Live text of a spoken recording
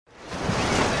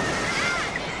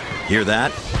Hear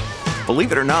that?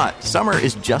 Believe it or not, summer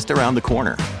is just around the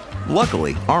corner.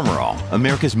 Luckily, Armor All,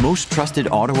 America's most trusted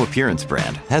auto appearance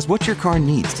brand, has what your car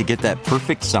needs to get that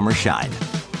perfect summer shine.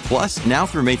 Plus, now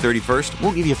through May 31st,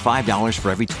 we'll give you $5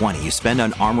 for every $20 you spend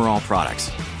on Armor All products.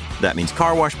 That means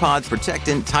car wash pods,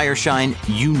 protectant, tire shine,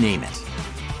 you name it.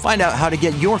 Find out how to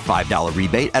get your $5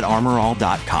 rebate at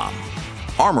armorall.com.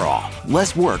 Armor All,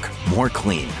 less work, more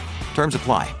clean. Terms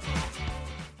apply.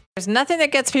 There's nothing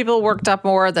that gets people worked up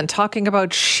more than talking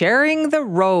about sharing the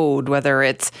road, whether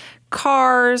it's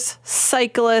cars,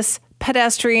 cyclists,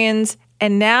 pedestrians,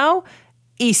 and now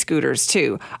e-scooters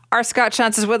too. Our Scott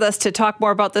Shantz is with us to talk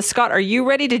more about this. Scott, are you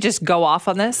ready to just go off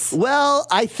on this? Well,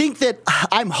 I think that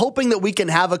I'm hoping that we can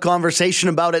have a conversation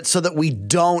about it so that we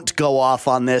don't go off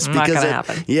on this. Not gonna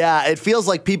happen. Yeah, it feels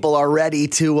like people are ready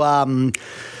to...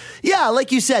 Yeah,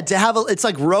 like you said, to have it's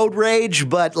like road rage,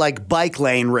 but like bike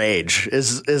lane rage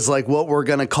is like what we're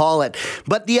going to call it.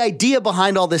 But the idea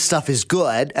behind all this stuff is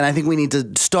good. And I think we need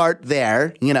to start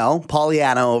there,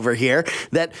 Pollyanna over here,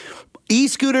 that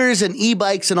e-scooters and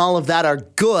e-bikes and all of that are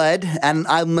good. And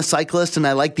I'm a cyclist and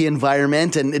I like the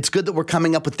environment. And it's good that we're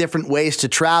coming up with different ways to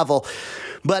travel.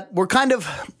 But we're kind of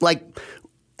like...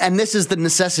 And this is the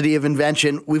necessity of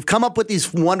invention. We've come up with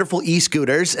these wonderful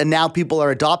e-scooters, and now people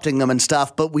are adopting them and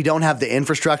stuff, but we don't have the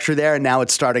infrastructure there, and now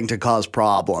it's starting to cause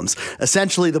problems.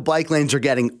 Essentially, the bike lanes are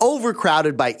getting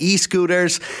overcrowded by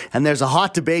e-scooters, and there's a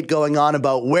hot debate going on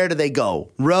about where do they go?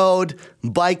 Road,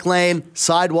 bike lane,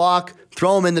 sidewalk,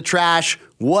 throw them in the trash.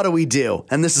 What do we do?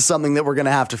 And this is something that we're going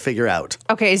to have to figure out.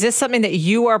 Okay, is this something that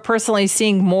you are personally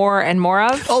seeing more and more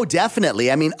of? Oh, definitely.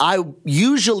 I mean, I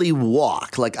usually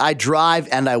walk. Like, I drive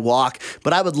and I walk,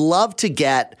 but I would love to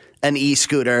get an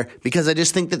e-scooter because I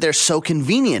just think that they're so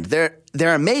convenient. They're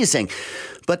amazing.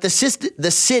 But the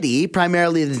city,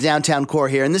 primarily the downtown core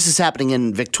here, and this is happening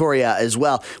in Victoria as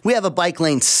well, we have a bike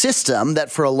lane system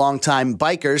that for a long time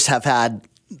bikers have had,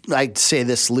 I say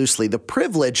this loosely, the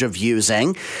privilege of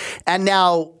using. And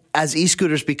now, as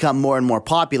e-scooters become more and more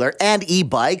popular, and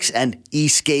e-bikes and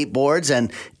e-skateboards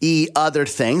and e-other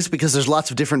things, because there's lots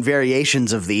of different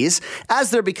variations of these,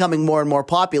 as they're becoming more and more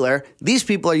popular, these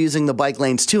people are using the bike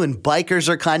lanes too, and bikers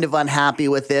are kind of unhappy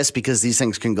with this because these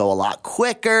things can go a lot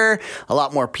quicker, a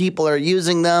lot more people are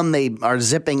using them, they are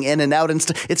zipping in and out and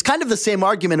stuff. It's kind of the same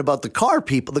argument about the car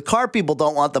people. The car people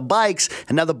don't want the bikes,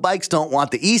 and now the bikes don't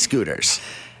want the e-scooters.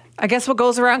 I guess what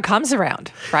goes around comes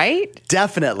around, right?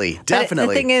 Definitely. But the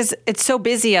thing is, it's so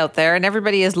busy out there and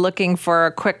everybody is looking for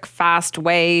a quick, fast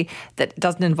way that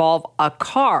doesn't involve a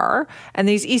car. And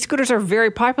these e-scooters are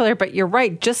very popular, but you're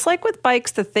right. Just like with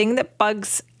bikes, the thing that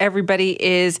bugs everybody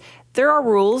is there are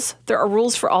rules. There are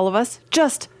rules for all of us.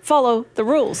 Just follow the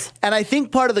rules. And I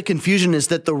think part of the confusion is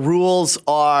that the rules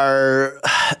are,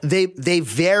 they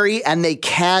vary and they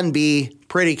can be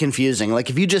pretty confusing. Like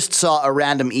if you just saw a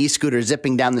random e-scooter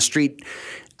zipping down the street,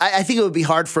 I think it would be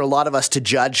hard for a lot of us to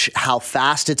judge how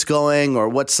fast it's going or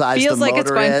what size the motor is. Feels like it's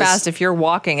going fast if you're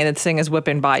walking and this thing is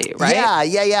whipping by you, right?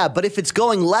 Yeah. But if it's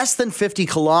going less than 50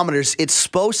 kilometers, it's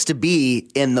supposed to be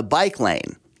in the bike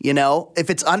lane. If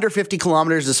it's under 50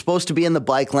 kilometers, it's supposed to be in the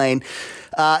bike lane.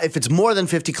 If it's more than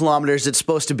 50 kilometers, it's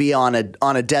supposed to be on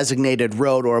a designated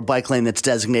road or a bike lane that's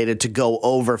designated to go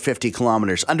over 50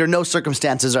 kilometers. Under no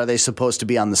circumstances are they supposed to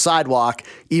be on the sidewalk,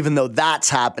 even though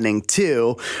that's happening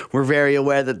too. We're very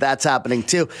aware that that's happening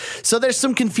too. So there's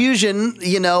some confusion,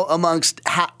 amongst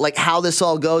how this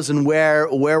all goes and where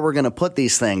we're going to put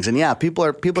these things. And yeah, people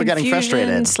are getting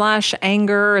frustrated.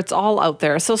 /anger, it's all out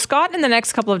there. So Scott in the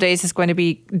next couple of days is going to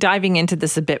be diving into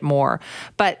this a bit more.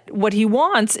 But what he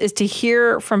wants is to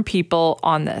hear from people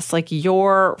on this, like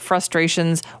your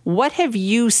frustrations. What have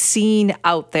you seen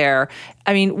out there?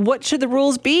 I mean, what should the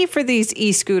rules be for these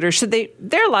e-scooters?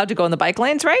 They're allowed to go in the bike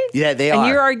lanes, right? Yeah, they are. And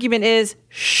your argument is,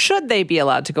 should they be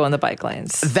allowed to go in the bike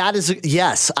lanes? That is,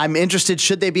 yes. I'm interested.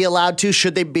 Should they be allowed to?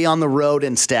 Should they be on the road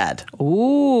instead?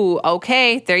 Ooh,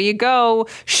 okay. There you go.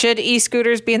 Should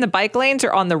e-scooters be in the bike lanes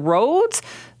or on the roads?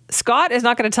 Scott is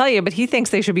not going to tell you, but he thinks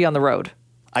they should be on the road.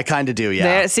 I kind of do,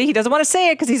 yeah. See, he doesn't want to say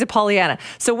it because he's a Pollyanna.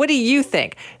 So what do you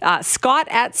think? Scott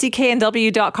at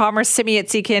cknw.com or Simi at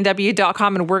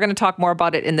cknw.com, and we're going to talk more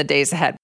about it in the days ahead.